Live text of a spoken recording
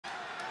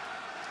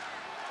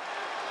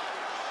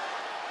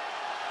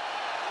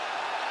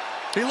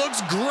He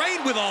looks great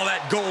with all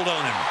that gold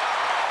on him.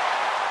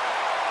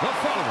 The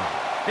following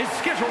is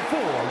scheduled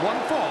for one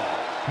fall,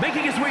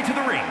 making his way to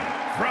the ring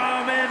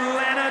from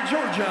Atlanta,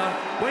 Georgia,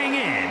 weighing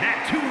in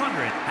at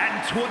 220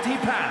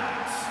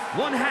 pounds,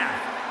 one half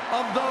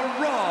of the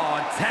Raw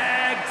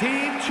Tag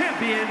Team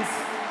Champions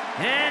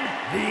and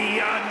the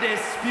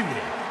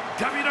undisputed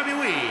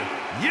WWE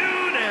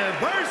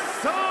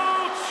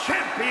Universal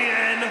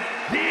Champion,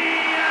 the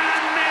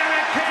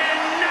American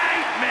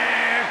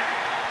Nightmare,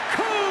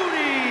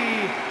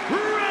 Cody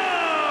Rhodes.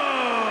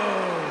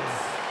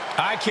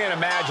 I can't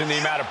imagine the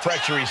amount of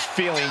pressure he's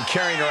feeling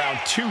carrying around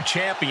 2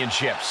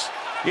 championships.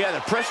 Yeah,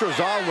 the pressure is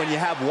on when you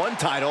have one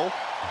title,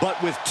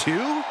 but with 2,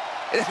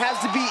 it has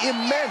to be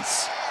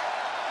immense.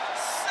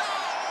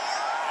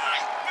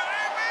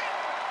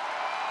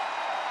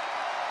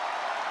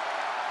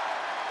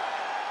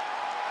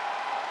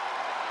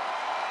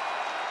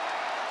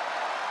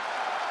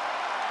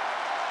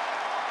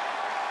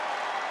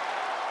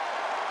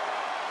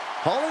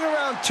 Hauling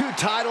around 2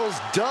 titles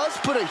does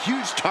put a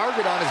huge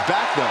target on his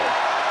back,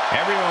 though.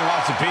 Everyone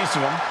wants a piece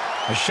of him,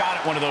 a shot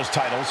at one of those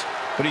titles,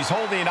 but he's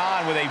holding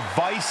on with a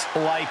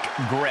vice-like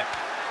grip.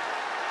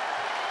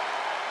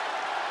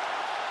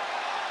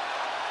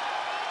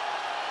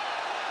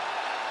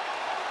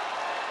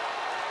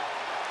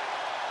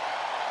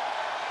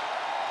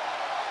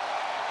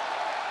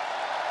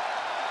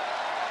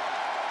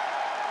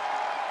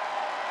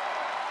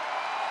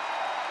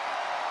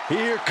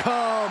 Here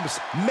comes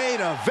main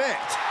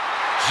event.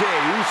 Jey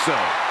Uso.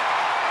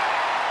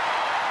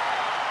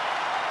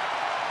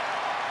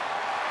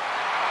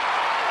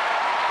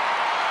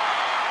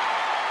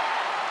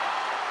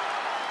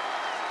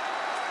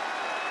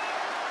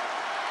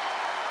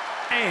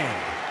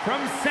 And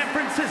from San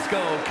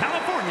Francisco,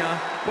 California,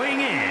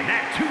 weighing in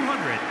at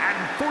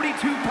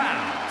 242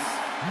 pounds,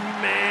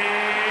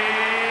 main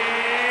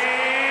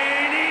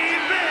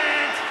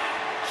event,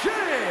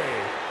 Jey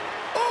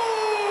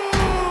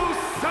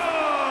Uso!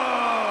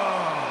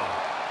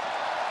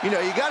 You know,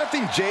 you got to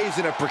think Jey's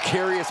in a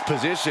precarious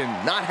position,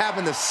 not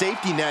having the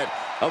safety net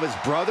of his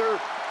brother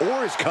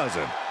or his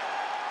cousin.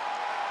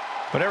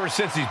 But ever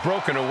since he's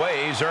broken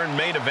away, he's earned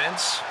main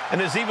events and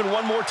has even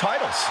won more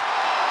titles.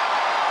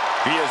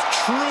 He has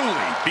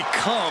truly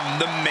become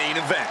the main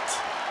event.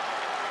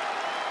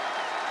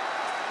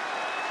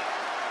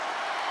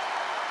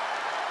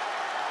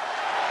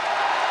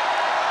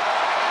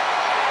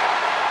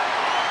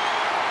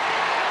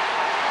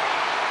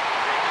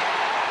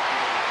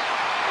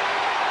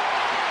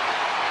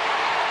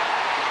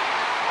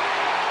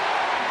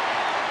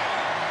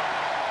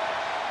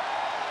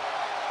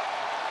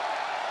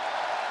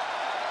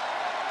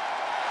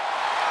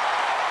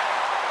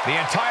 The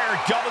entire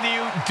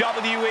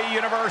WWE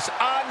Universe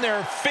on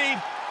their feet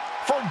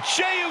for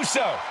Jey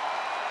Uso.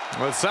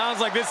 Well, it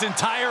sounds like this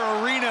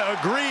entire arena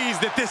agrees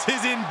that this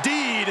is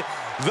indeed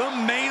the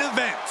main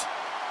event.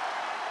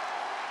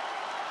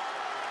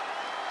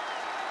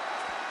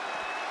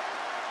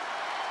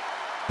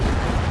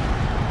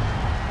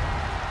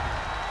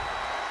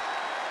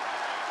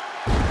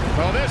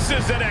 Well, this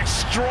is an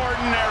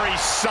extraordinary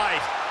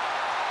sight.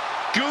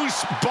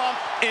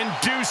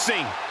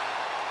 Goosebump-inducing.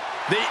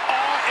 The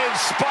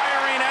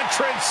awe-inspiring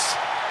entrance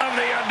of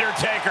The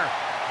Undertaker.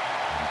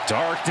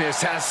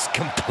 Darkness has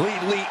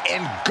completely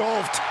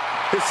engulfed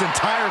this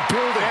entire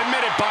building.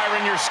 Admit it,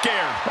 Byron, you're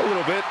scared. A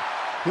little bit.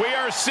 We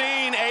are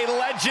seeing a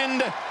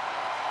legend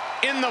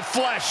in the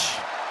flesh.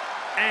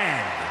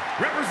 And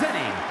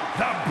representing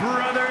the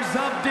Brothers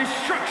of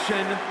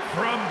Destruction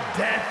from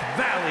Death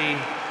Valley,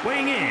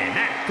 weighing in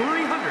at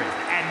 309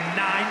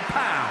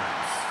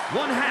 pounds,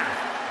 one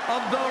half of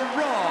the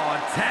Raw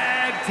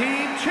Tag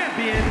Team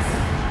Champions,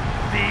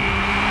 The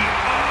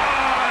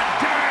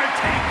Undertaker.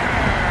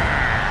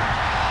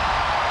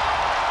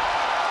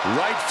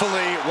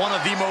 Rightfully one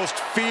of the most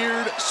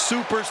feared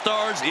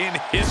superstars in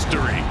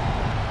history.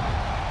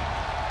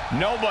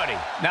 Nobody,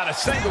 not a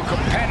single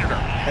competitor,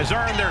 has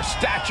earned their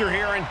stature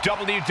here in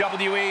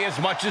WWE as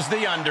much as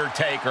The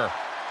Undertaker.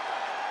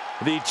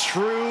 The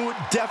true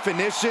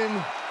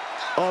definition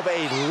of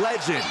a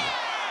legend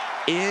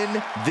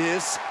in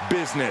this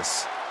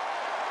business.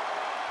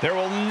 There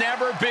will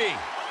never be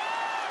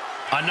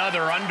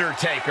another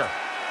Undertaker.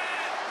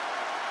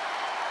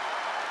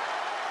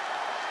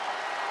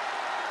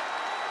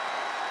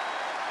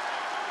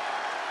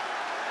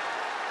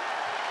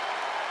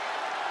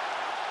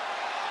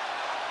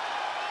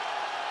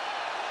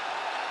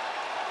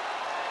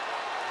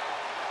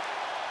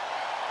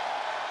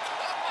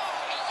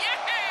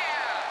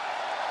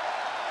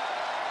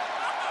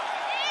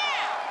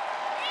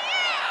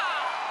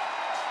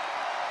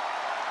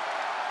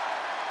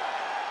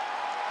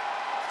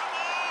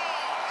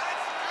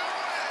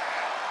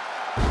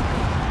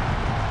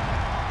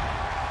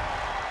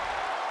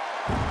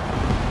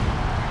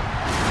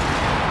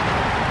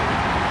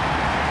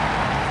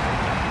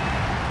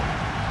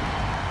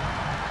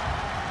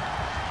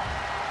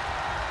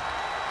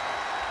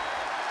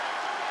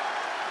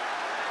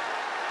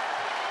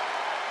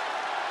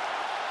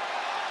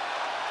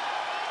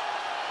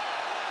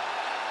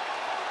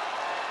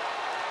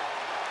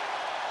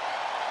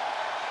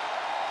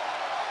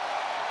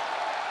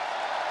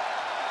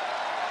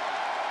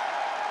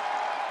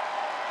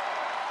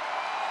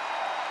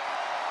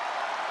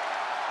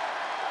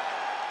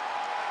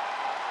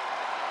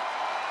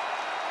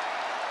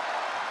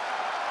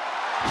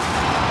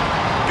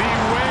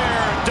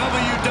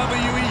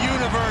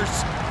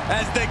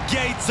 as the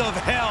gates of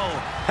hell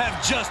have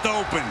just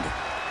opened.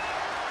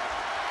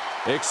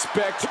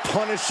 Expect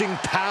punishing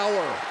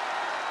power,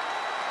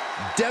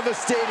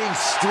 devastating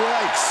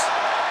strikes,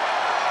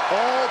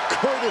 all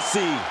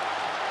courtesy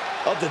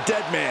of the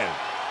dead man.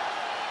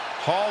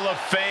 Hall of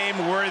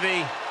Fame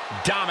worthy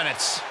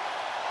dominance.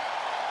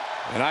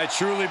 And I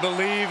truly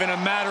believe in a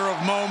matter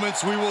of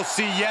moments we will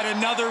see yet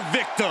another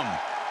victim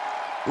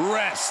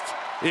rest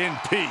in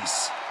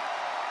peace.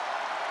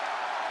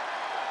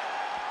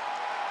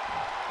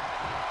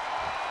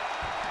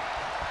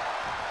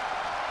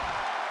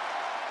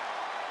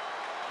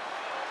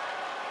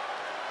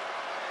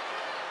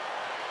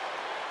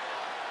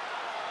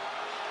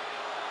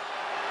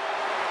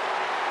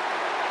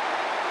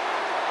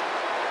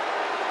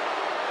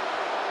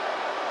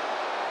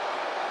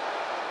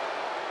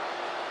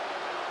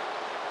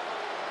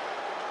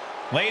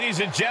 Ladies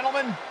and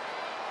gentlemen,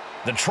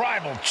 the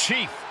Tribal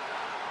Chief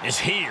is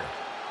here.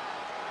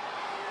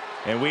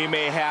 And we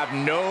may have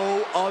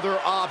no other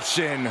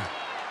option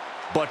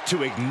but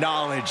to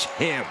acknowledge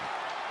him.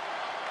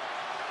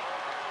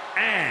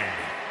 And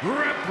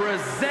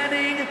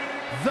representing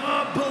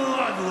the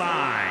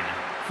Bloodline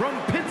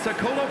from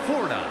Pensacola,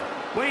 Florida,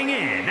 weighing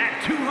in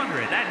at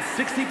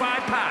 265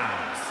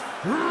 pounds,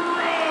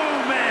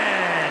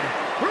 Roman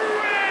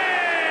Reigns!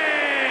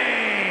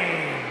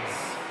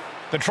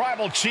 The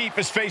Tribal Chief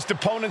has faced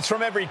opponents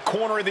from every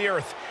corner of the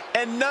earth,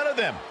 and none of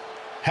them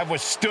have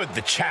withstood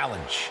the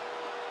challenge.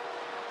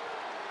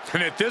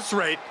 And at this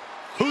rate,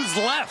 who's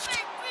left?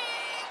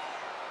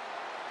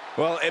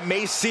 Well, it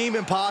may seem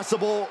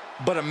impossible,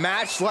 but a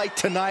match like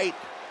tonight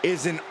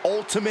is an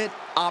ultimate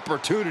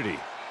opportunity.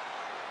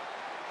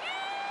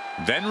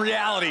 Then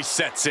reality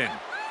sets in.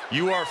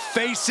 You are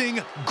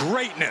facing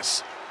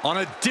greatness on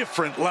a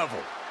different level.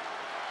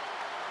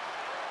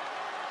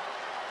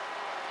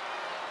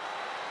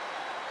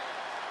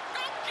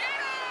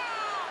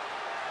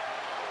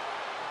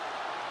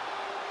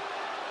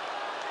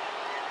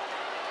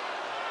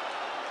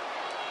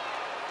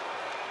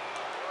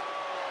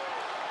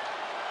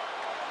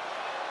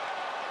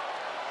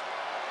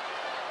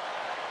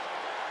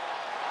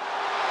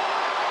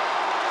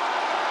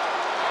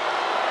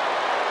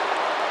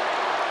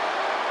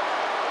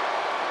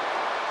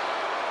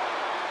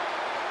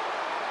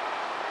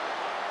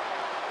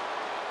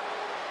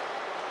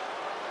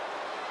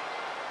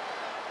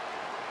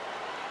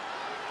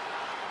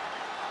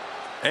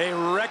 A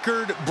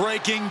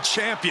record-breaking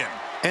champion,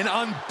 an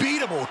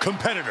unbeatable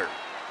competitor.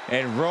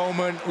 And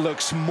Roman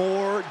looks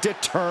more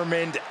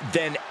determined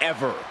than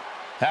ever.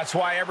 That's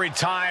why every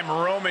time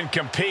Roman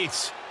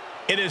competes,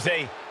 it is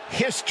a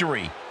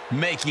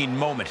history-making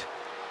moment.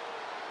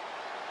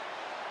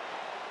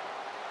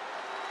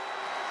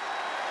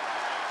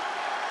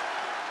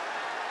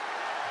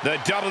 The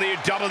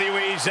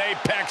WWE's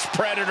Apex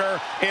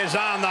Predator is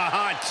on the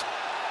hunt.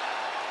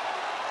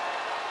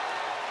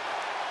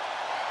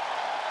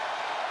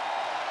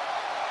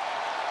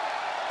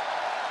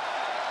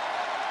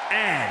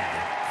 And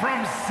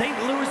from St.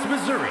 Louis,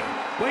 Missouri,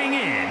 weighing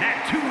in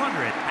at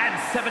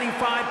 275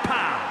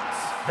 pounds,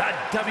 the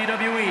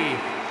WWE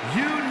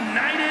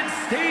United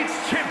States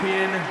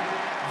Champion,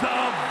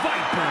 the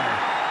Viper,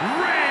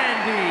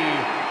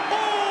 Randy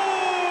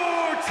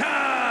Orton!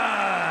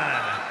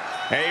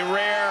 A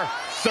rare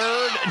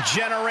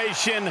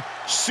third-generation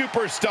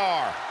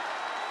superstar.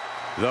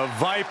 The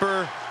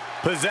Viper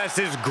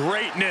possesses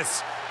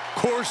greatness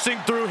coursing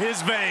through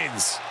his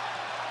veins.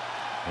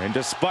 And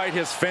despite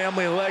his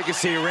family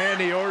legacy,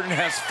 Randy Orton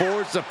has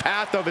forged a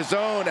path of his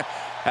own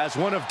as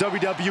one of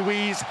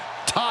WWE's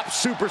top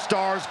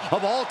superstars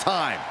of all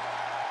time.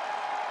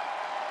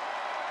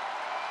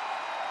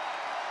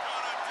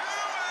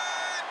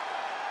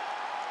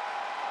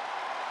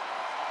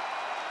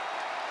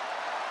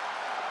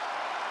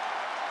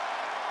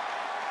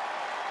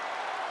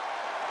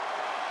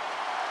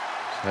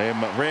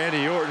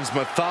 Randy Orton's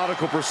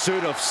methodical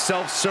pursuit of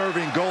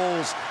self-serving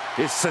goals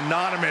is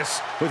synonymous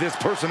with his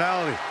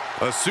personality.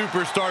 A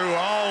superstar who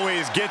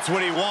always gets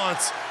what he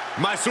wants.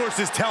 My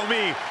sources tell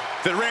me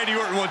that Randy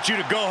Orton wants you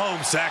to go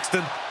home,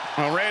 Saxton.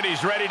 Well,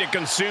 Randy's ready to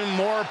consume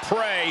more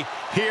prey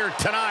here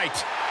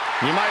tonight.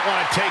 You might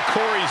want to take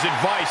Corey's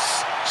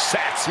advice,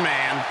 Sax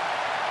man.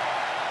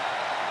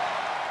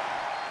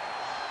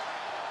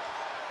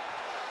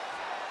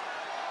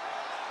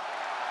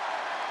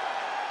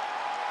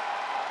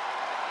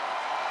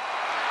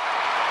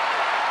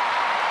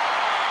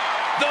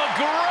 The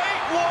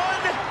Great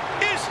One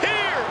is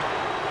here!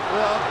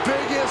 The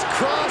biggest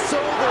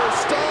crossover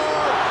star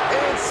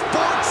in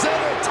sports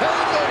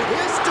entertainment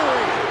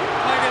history!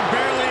 I can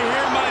barely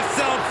hear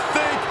myself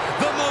think.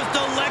 The most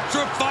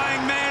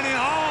electrifying man in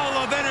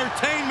all of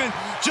entertainment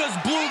just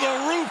blew the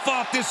roof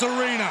off this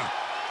arena.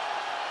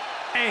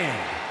 And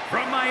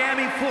from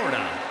Miami,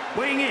 Florida,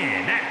 weighing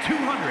in at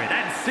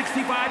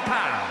 265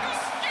 pounds,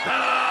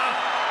 The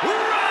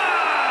Rock!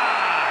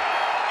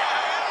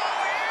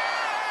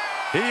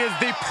 He is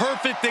the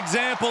perfect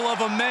example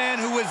of a man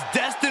who was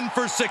destined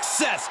for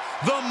success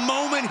the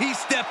moment he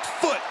stepped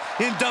foot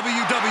in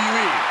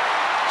WWE.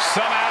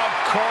 Somehow,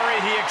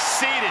 Corey, he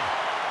exceeded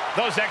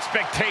those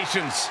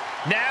expectations.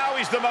 Now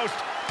he's the most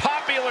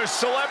popular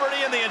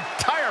celebrity in the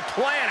entire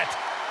planet.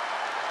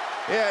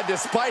 Yeah,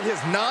 despite his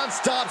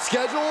non-stop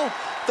schedule,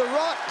 The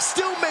Rock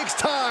still makes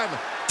time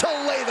to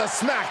lay the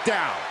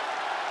smackdown.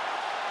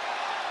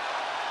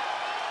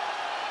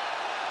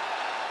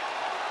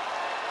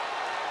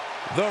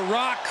 The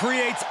Rock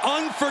creates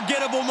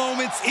unforgettable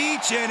moments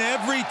each and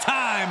every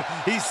time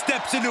he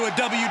steps into a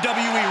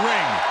WWE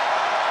ring.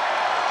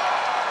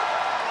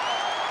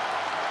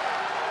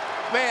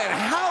 Man,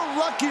 how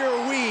lucky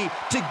are we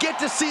to get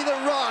to see The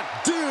Rock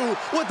do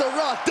what The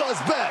Rock does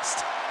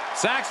best?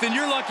 Saxton,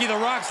 you're lucky The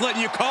Rock's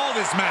letting you call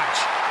this match.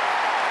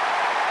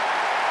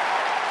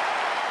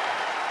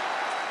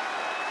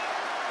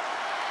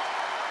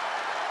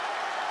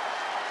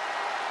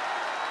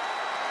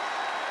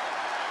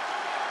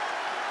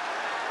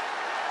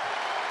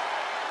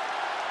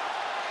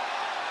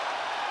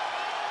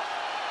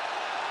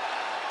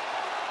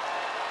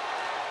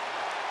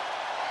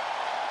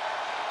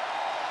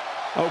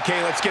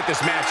 Okay, let's get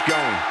this match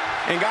going.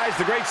 And guys,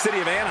 the great city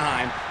of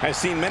Anaheim has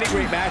seen many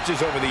great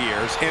matches over the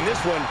years, and this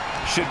one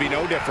should be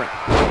no different.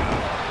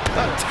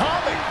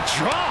 Atomic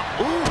drop.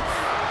 Ooh.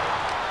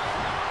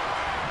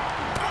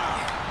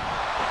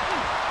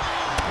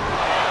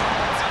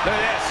 Look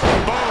at this.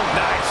 Boom.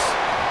 Nice.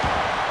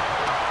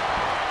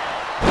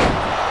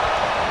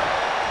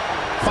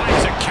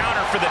 Finds a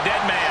counter for the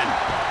dead man.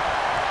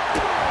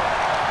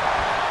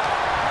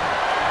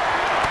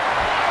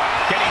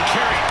 Getting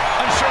carried.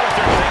 Unsure what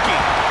they're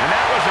thinking. And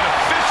that was an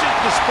efficient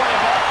display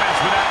of offense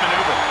with that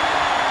maneuver.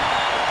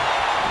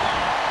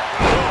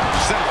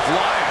 Sent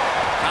flying.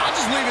 I'll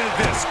just leave it at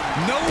this.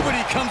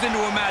 Nobody comes into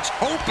a match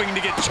hoping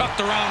to get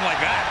chucked around like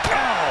that.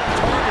 Oh,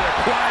 target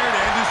acquired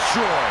and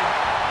destroyed.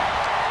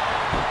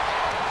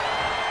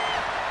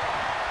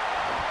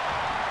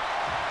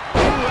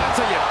 Ooh, that's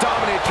how you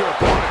dominate your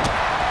opponent.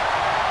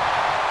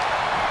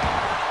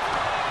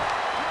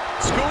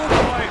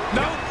 Schoolboy.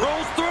 Nope,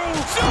 rolls through.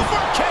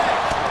 Super kick.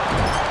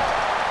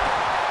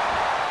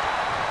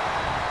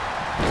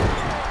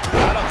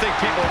 I don't think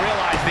people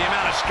realize the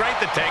amount of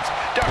strength it takes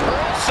to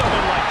hurl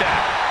someone like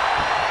that.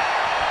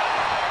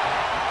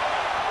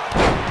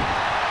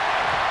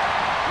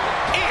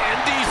 And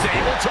he's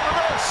able to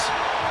reverse.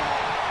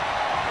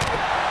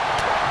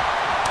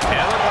 And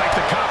it looked like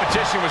the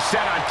competition was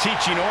set on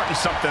teaching Orton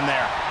something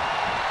there.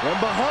 From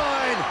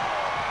behind.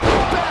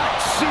 Back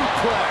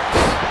suplex.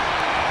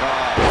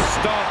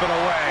 Stomping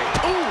away.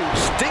 Ooh,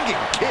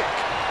 stinging kick.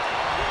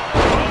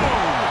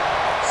 Boom.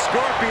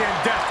 Scorpion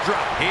death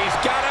drop. He's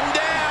got him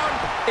down.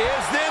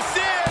 Is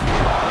this it?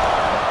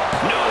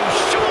 No,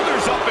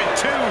 shoulders up at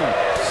two.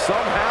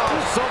 Somehow,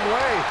 some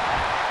way.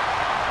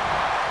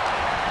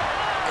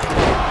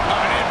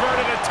 An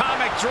inverted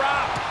atomic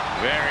drop.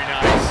 Very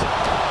nice.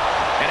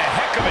 And a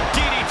heck of a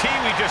DDT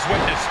we just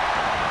witnessed.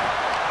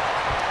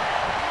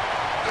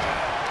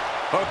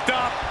 Hooked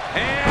up.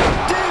 And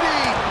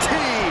DDT.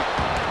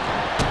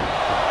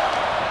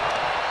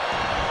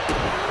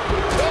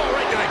 Oh,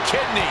 right to the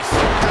kidneys.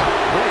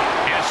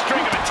 And a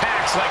string of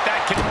attacks like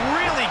that can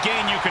really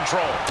gain you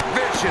control.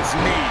 vicious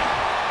knee.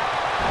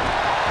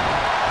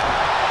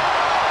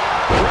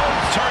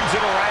 Rhodes turns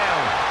it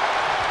around.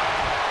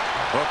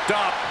 Hooked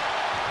up.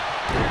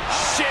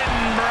 Shin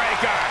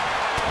breaker.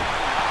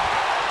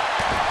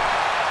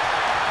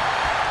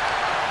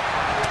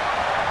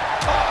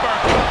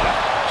 Uppercut.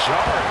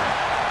 Jarred.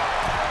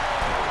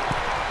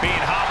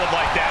 Being hobbled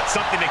like that,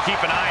 something to keep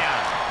an eye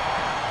on.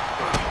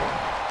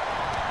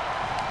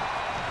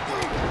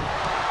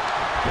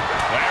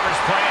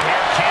 Whatever's playing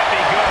here can't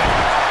be good.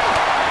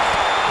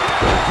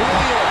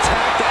 Really an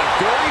attack that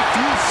very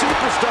few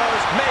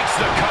superstars Makes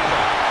the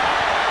cover.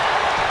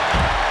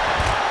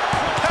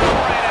 Power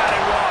right out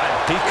at one.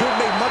 He couldn't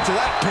make much of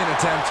that pin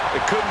attempt.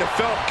 It couldn't have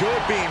felt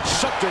good being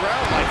shucked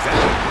around like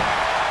that.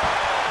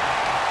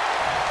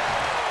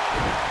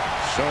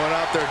 Showing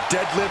out their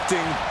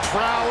deadlifting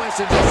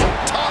prowess and just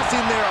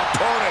tossing their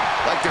opponent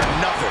like they're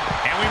nothing.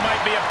 And we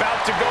might be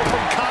about to go from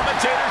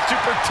commentators to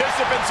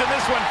participants in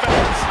this one,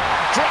 fellas.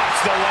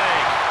 Drops the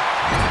leg.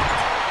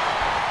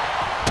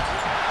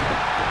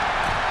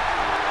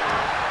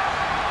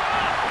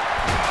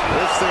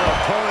 Lifts their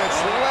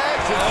opponent's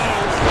legs and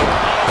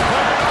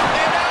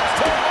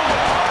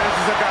This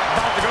is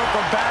about to go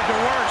from bad to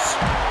worse.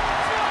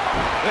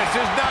 This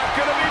is not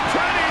going to be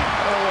pretty.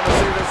 I don't want to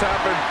see this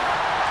happen.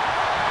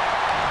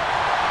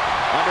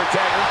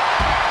 Undertaker.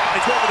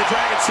 He's going for the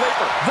Dragon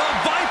Sleeper. The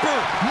Viper.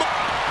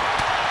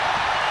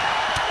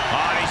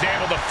 Oh, he's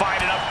able to find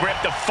enough grip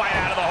to fight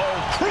out of the hole.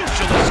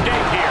 Crucial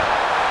escape here.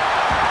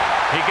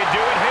 He could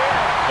do it here,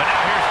 but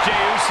now here's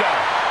Jey Uso.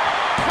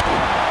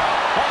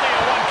 Only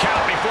a one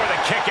count before the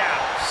kick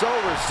out. So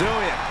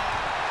resilient.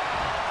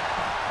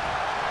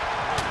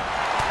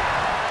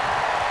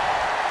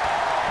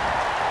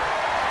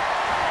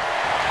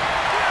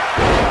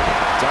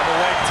 Double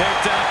leg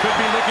takedown. Could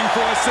be looking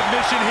for a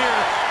submission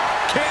here.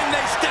 Can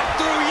they step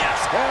through? Yes.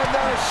 And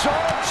the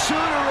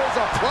sharpshooter is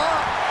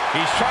applied.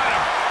 He's trying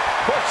to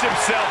Push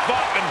himself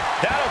up, and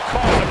that'll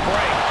cause a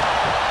break.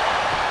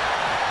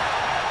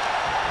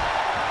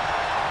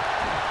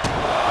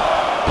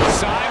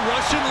 Side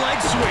Russian leg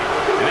sweep.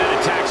 And that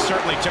attack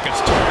certainly took its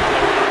toll on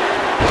the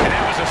Rock. And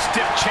that was a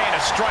stiff chain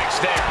of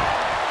strikes there.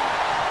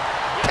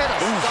 And a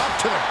stop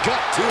to the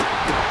gut, too.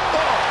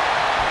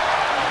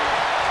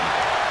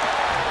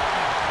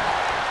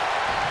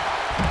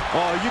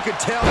 Oh, you can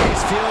tell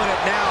he's feeling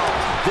it now.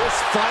 This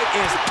fight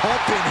is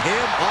pumping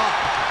him up.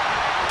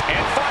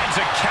 And finds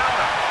a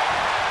counter.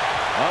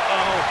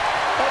 Uh-oh.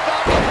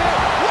 About to hit.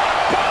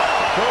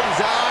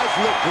 Cody's eyes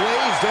look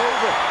glazed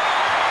over.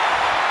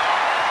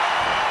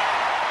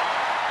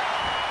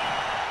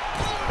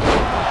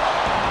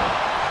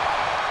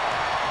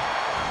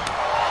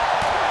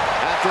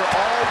 After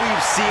all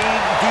we've seen,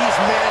 these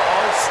men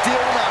are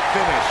still not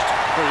finished.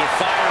 There's a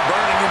fire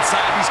burning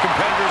inside these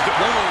competitors that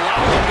won't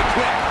allow them to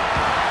quit.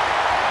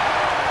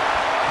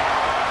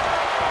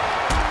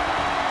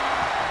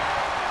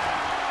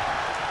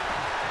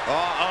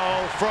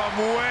 Uh-oh, from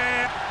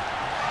where?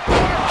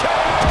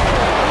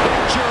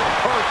 Picture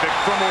perfect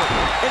from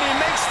Orton. And he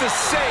makes the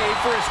save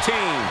for his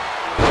team.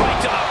 Right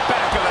to the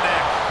back of the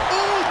neck.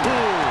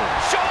 Ooh,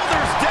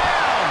 shoulders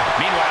down.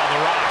 Meanwhile,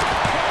 The Rock.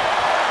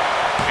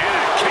 And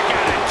a kick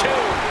out at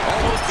two.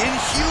 Almost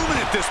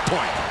inhuman at this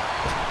point.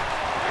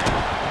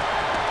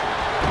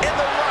 And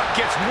The Rock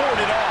gets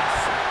warded off.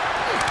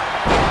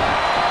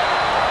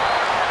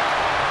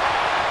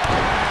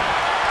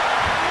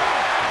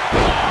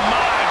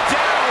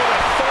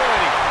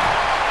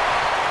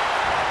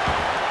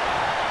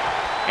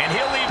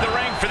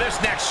 For this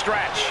next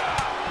stretch.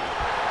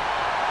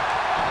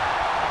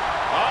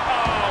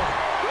 Uh-oh.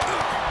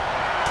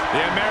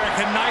 The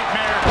American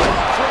Nightmare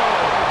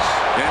controls.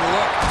 And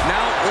look,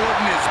 now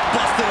Orton is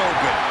busted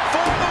open.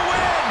 For the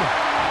win!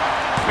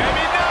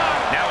 Maybe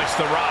not. Now it's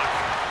The Rock.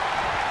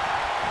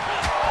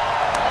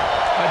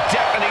 A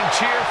deafening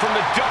cheer from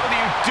the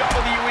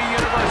WWE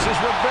Universe is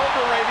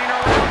reverberating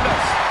around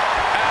us.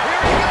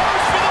 Here he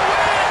goes for the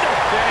win!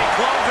 Then he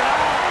closes it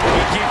out.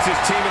 He keeps his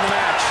team in the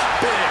match.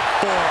 Big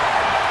forearm.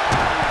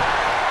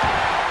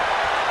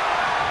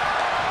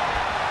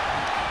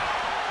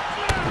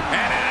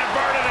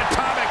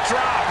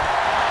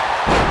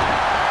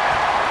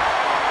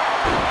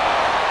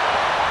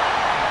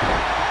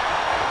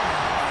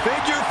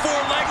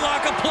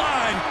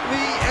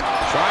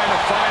 Trying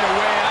to find a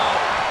way out.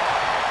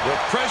 The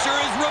pressure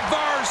is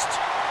reversed.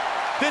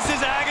 This is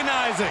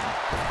agonizing.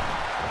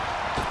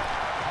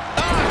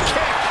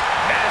 Kick.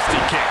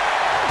 Nasty kick.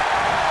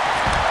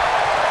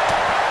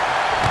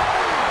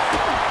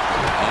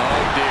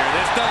 Oh, dear.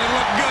 This doesn't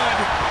look good.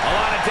 A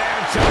lot of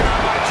damage taken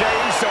on by Jey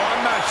Uso.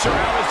 I'm not sure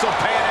how this will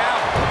pan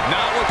out.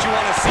 Not what you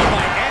want to see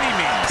by any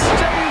means.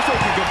 Jey Uso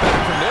can come back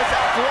from this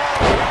after all.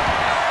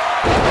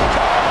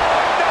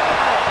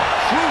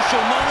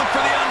 Crucial moment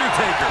for The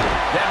Undertaker.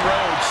 Then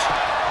Rhodes.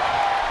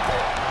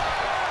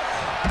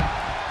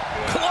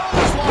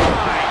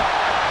 Clothesline.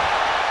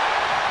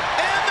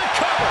 And the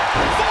cover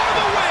for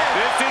the win.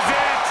 This is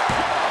it.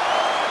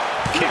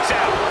 Kicks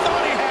out.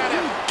 Thought he had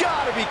him.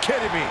 Gotta be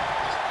kidding me.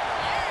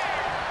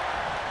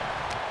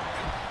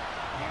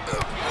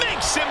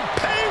 Makes him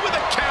pay with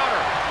a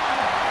counter.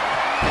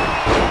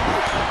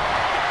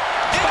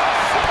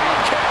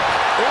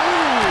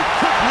 Ooh,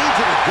 quick knee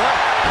to the gut.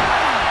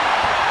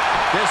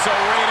 This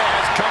arena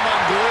has come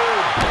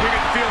unglued. You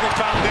can feel the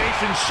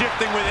foundation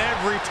shifting with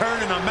every turn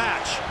in the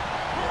match.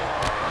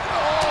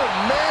 Oh,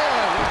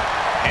 man.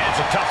 And it's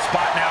a tough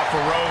spot now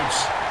for Rhodes.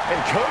 And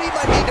Cody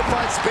might need to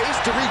find space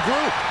to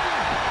regroup.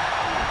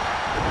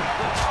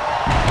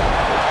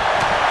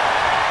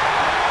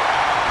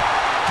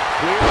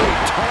 Clearly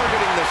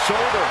targeting the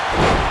shoulder.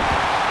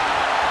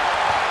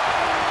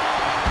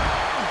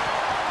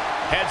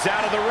 Heads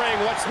out of the ring.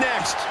 What's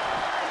next?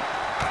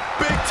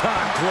 Big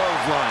time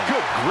clothesline.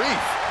 Good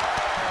grief.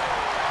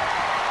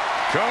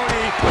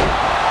 Cody.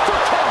 For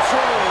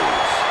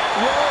controls.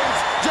 Rhodes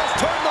just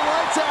turned the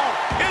lights out.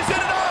 Is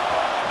it enough?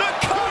 The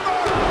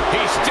cover.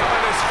 He's still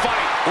in his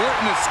fight.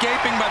 Orton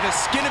escaping by the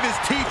skin of his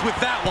teeth with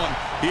that one.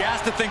 He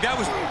has to think that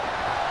was...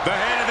 The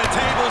head of the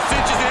table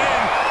cinches it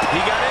in.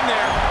 He got in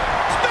there.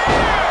 Spear!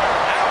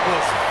 That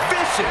was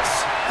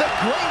vicious. The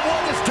Great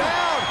One is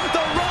down.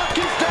 The Rock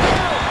is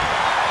down.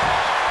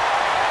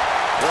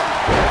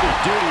 Heavy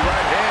duty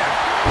right hand.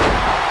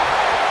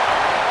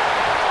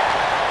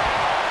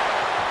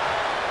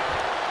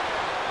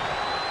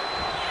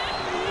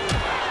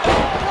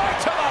 Oh, right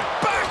to the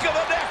back of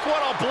the neck.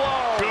 What a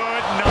blow.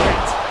 Good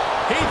night.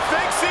 He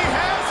thinks he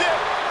has it.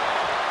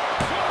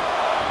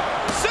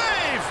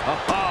 Save.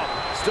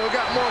 Still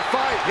got more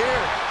fight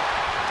here.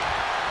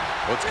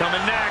 What's coming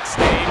next?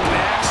 A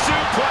neck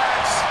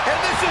suplex. And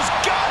this has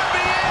got to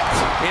be it.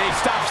 And he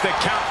stops the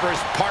count for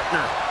his partner.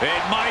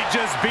 It might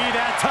just be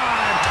that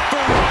time for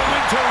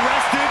Roman to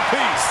rest in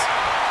peace.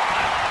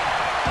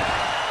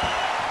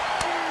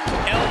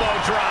 Elbow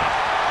drop.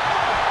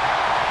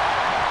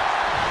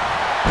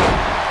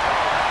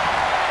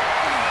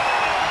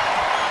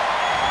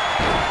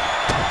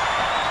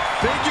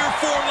 Figure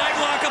 4 leg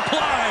lock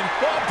applied.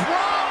 The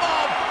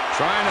Brahma.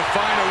 Trying to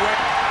find a way.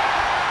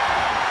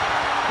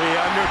 The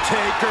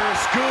Undertaker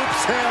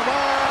scoops him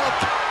up.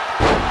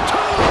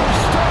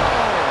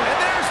 Tombstone!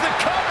 And there's the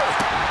cover.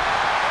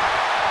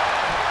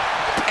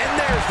 And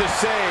there's the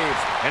save.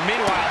 And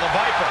meanwhile, the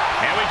Viper.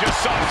 And we just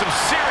saw some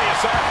serious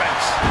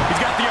offense. He's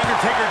got the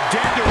Undertaker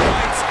dead to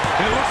rights,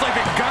 and it looks like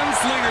the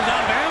gunslinger's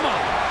out of ammo.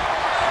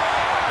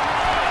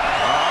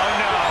 Oh,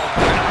 no.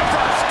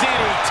 Reverse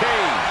DDT.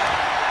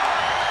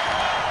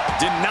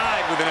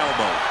 Denied with an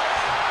elbow.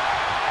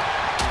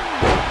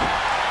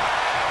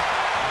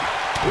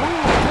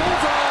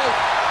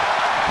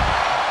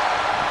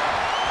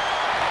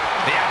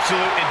 The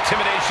absolute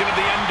intimidation of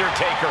the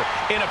Undertaker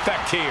in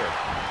effect here.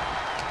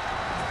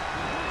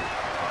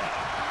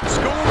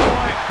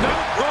 Schoolboy. No,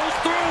 rolls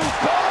through.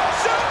 Oh,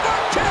 super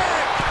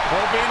kick!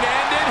 Hoping to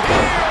end it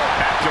here.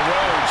 Back to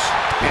Rhodes.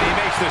 And he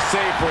makes the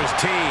save for his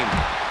team.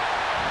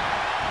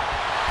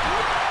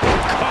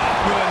 Caught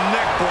with a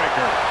neck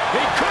breaker.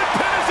 He could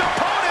pin his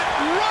opponent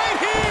right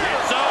here.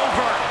 It's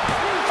over.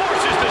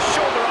 Forces the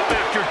shoulder up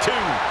after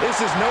two. This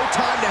is no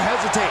time to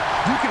hesitate.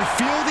 You can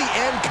feel the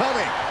end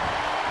coming.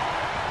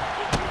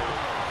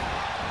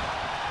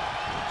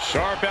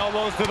 Sharp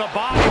elbows to the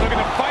body,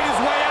 looking to fight his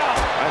way out.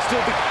 I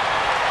still think...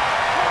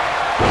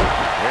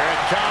 Here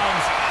it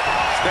comes.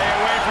 Stay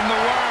away from the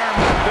worm.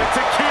 The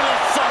tequila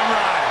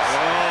sunrise.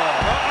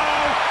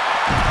 Uh-oh.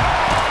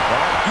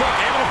 Look,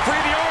 able to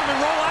free the arm and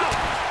roll out.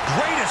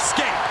 Great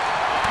escape.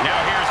 Now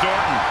here's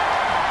Orton.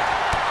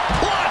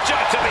 Launch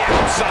out to the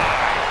outside.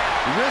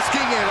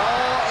 risking it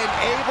all and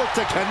able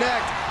to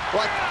connect.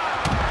 Like,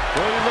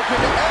 really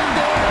looking to end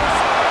this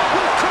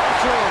with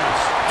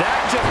crossroads. That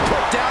just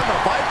put down the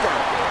Viper.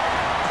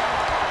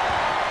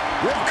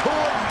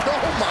 Ripcord,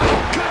 oh my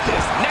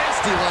goodness,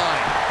 nasty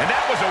line. And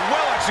that was a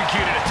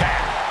well-executed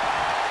attack.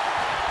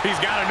 He's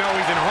got to know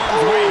he's in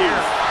harm's way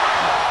here.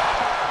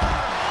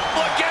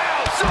 Look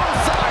out!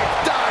 Suicide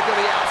dive to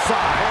the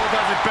outside. Cole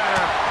does it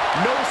better.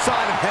 No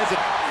sign of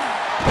hesitation.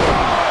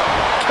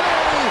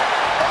 Cody!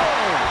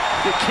 Oh!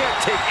 You can't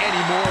take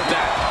any more of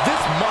that.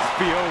 This must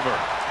be over.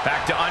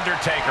 Back to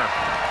Undertaker.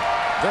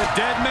 The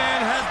dead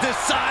man has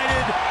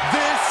decided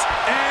this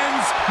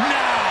ends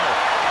now.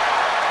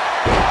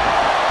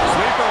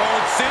 Sleeper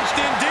hold cinched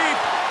in deep.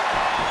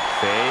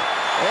 Fade.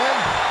 And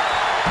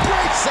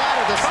breaks out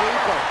of the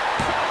sleeper.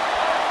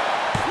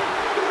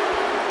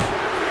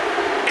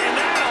 And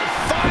that'll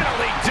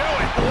finally do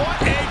it. What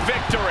a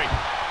victory.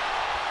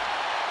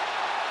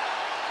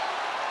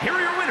 Here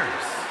are your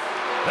winners.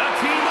 The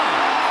team of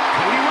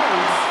Cody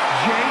Rhodes,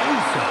 Jey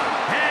Uso,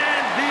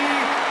 and The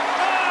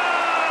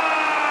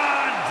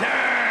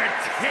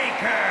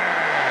Undertaker.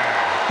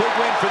 Big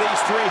win for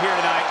these three here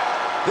tonight.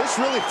 This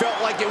really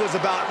felt like it was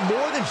about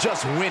more than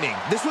just winning.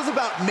 This was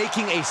about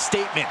making a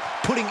statement,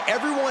 putting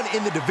everyone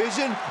in the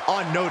division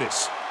on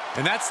notice.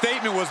 And that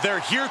statement was they're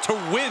here to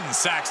win,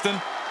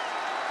 Saxton.